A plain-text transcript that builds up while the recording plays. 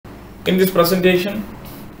In this presentation,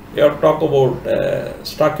 we have talked about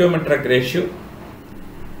stoichiometric ratio.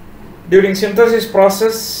 During synthesis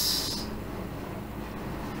process,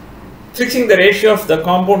 fixing the ratio of the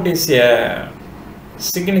compound is a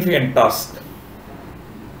significant task.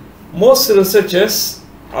 Most researchers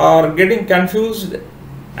are getting confused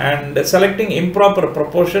and selecting improper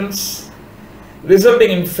proportions, resulting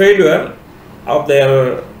in failure of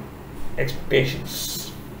their expectations.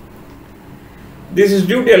 This is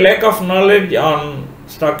due to a lack of knowledge on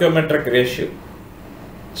stoichiometric ratio.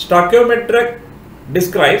 Stoichiometric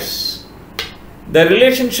describes the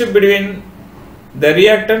relationship between the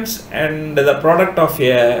reactants and the product of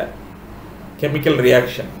a chemical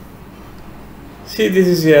reaction. See, this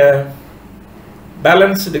is a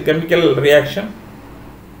balanced chemical reaction.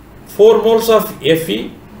 4 moles of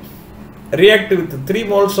Fe react with 3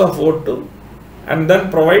 moles of O2 and then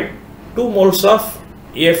provide 2 moles of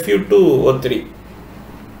Fu2O3.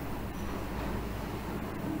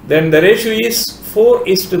 Then the ratio is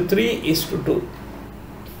 4:3:2.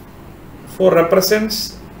 4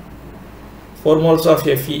 represents 4 moles of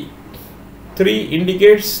Fe. 3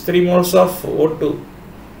 indicates 3 moles of O2.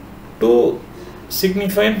 2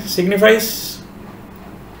 signifies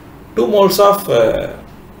 2 moles of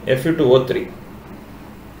Fu2O3.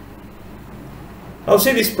 Now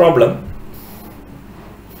see this problem.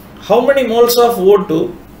 How many moles of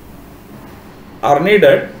O2 are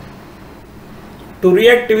needed to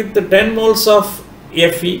react with the 10 moles of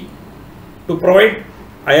Fe to provide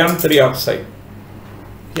iron 3 oxide?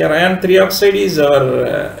 Here iron 3 oxide is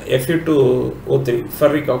our Fu2O3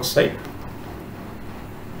 ferric oxide.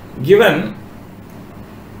 Given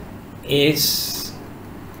is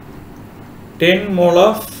 10 mole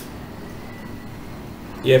of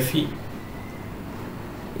Fe.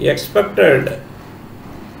 Expected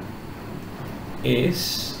is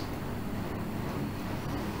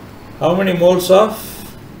how many moles of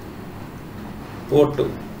O2.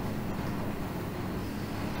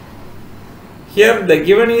 Here the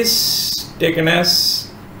given is taken as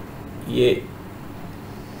A.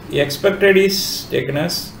 Expected is taken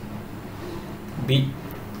as B.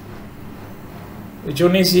 Which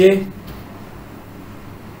one is A?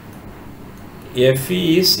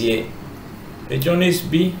 Fe is A. Which one is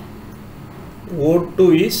B?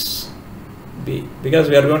 O2 is B, because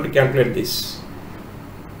we are going to calculate this.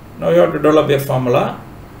 Now you have to develop a formula.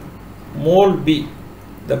 Mole B.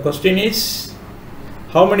 The question is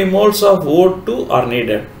how many moles of O2 are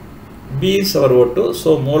needed? B is our O2,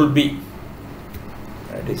 so mole B,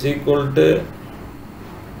 that is equal to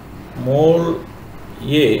mole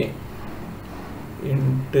A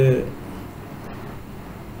into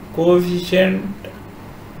coefficient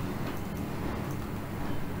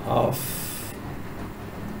of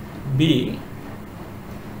B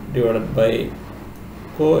divided by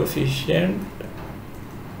coefficient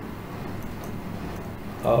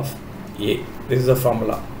of A. This is the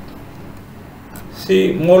formula.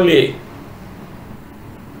 See, mole A.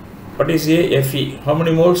 What is A? Fe. How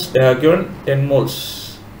many moles? They are given 10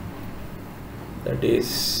 moles. That is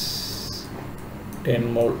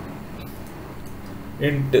 10 mole.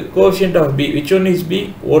 Into coefficient of B. Which one is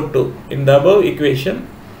B? O2. In the above equation,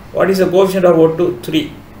 what is the coefficient of O2?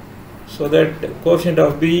 3. So that coefficient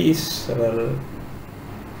of B is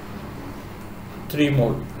 3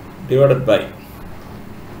 mole divided by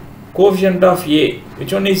coefficient of A.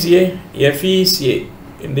 Which one is A? Fe is A.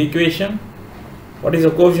 In the equation, what is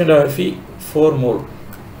the coefficient of Fe? 4 mole.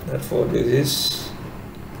 Therefore, this is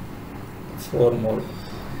 4 mole,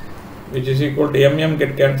 which is equal to mm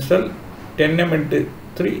get cancelled. 10m into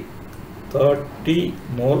 3, 30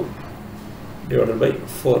 mole divided by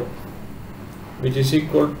 4, which is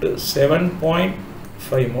equal to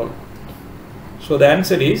 7.5 mole. So the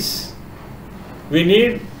answer is we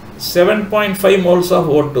need 7.5 moles of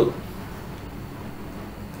O2.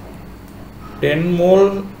 10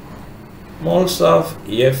 moles of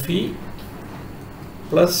Fe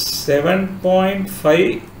plus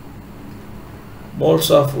 7.5 moles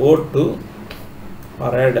of O2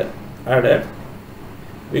 are added.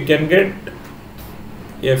 We can get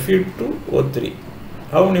Fu2O3.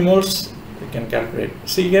 How many moles? We can calculate.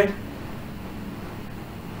 See here,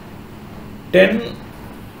 10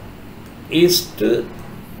 is to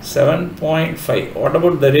 7.5. What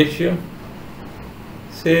about the ratio?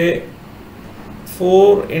 Say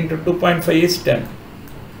 4 into 2.5 is 10.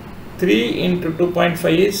 3 into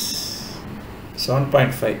 2.5 is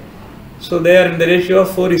 7.5. So they are in the ratio of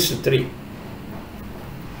 4:3.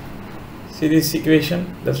 See this equation,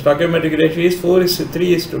 the stoichiometric ratio is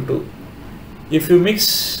 4:3:2. If you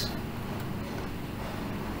mix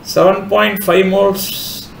 7.5 moles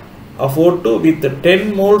of O2 with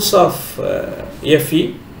 10 moles of Fe,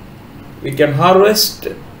 we can harvest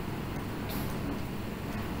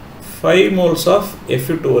 5 moles of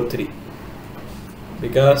Fe2O3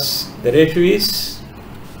 because the ratio is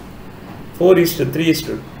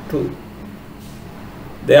 4:3:2.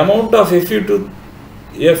 The amount of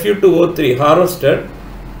Fe2O3 harvested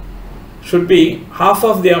should be half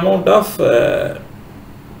of the amount of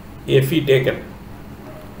Fe taken.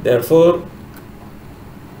 Therefore,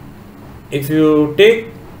 if you take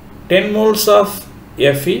 10 moles of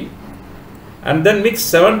Fe and then mix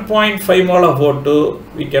 7.5 mole of O2,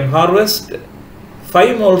 we can harvest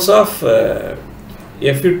 5 moles of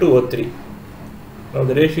Fe2O3. Now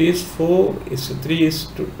the ratio is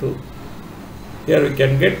 4:3:2. Here we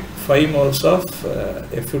can get 5 moles of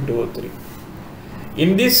Fe2O3. In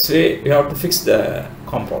this way, we have to fix the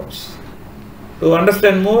compounds. To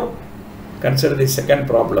understand more, consider the second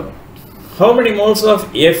problem. How many moles of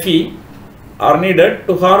Fe are needed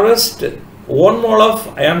to harvest 1 mole of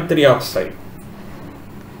iron 3 oxide?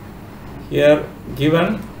 Here given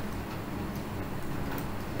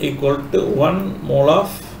equal to 1 mole of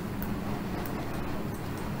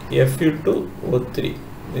Fe2O3.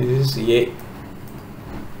 This is A.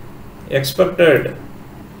 Expected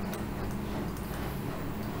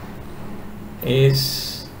is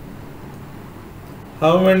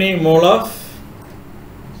how many mole of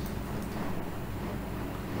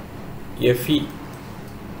Fe?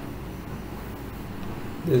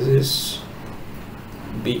 This is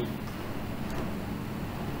B.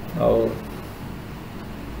 Now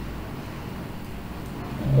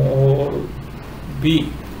mole B,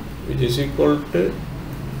 which is equal to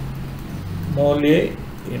mole A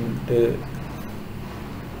into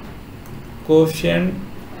coefficient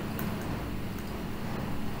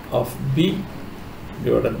of B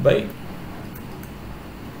divided by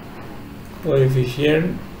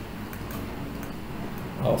coefficient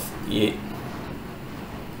of A.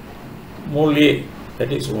 Mole A,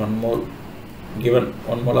 that is 1 mole, given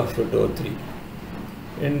 1 mole of Fe2O3,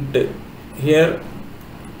 and here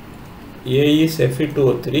A is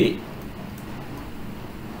Fe2O3,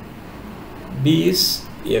 B is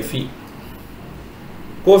Fe.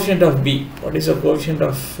 Coefficient of B, what is the coefficient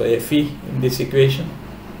of Fe in this equation?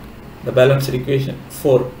 The balanced equation,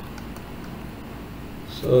 4.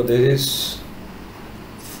 So this is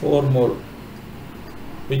 4 mole.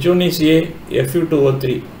 Which one is A?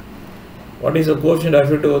 Fe2O3. What is the coefficient of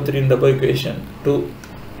Fe2O3 in the equation? 2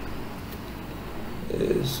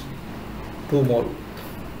 is 2 mole.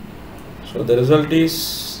 So the result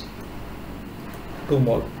is 2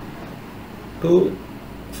 mole. 2,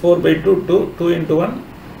 4 by 2, 2, 2 into 1,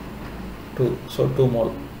 2. So 2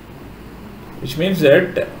 mole. Which means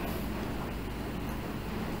that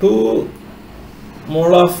 2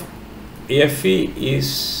 mole of Fe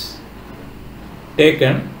is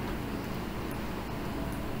taken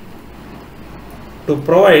to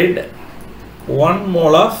provide 1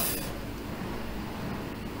 mole of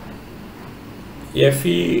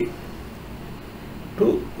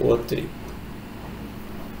Fe2O3.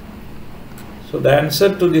 So the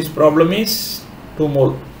answer to this problem is 2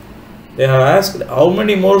 mole. They have asked how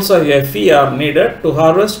many moles of Fe are needed to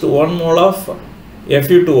harvest 1 mole of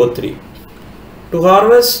Fe2O3. To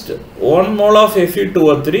harvest 1 mole of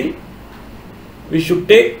Fe2O3, we should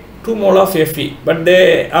take 2 mole of Fe, but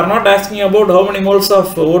they are not asking about how many moles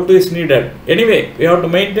of O2 is needed. Anyway, we have to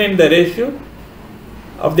maintain the ratio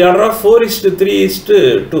of the order of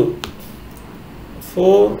 4:3:2.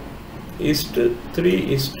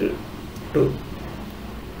 4:3:2.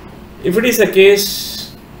 If it is a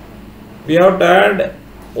case, we have to add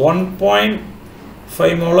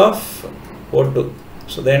 1.5 mole of O2.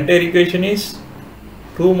 So the entire equation is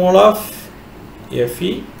 2 mole of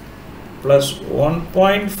Fe plus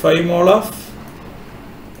 1.5 mole of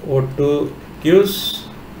O2 gives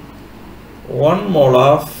 1 mole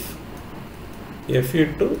of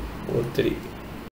Fe2O3.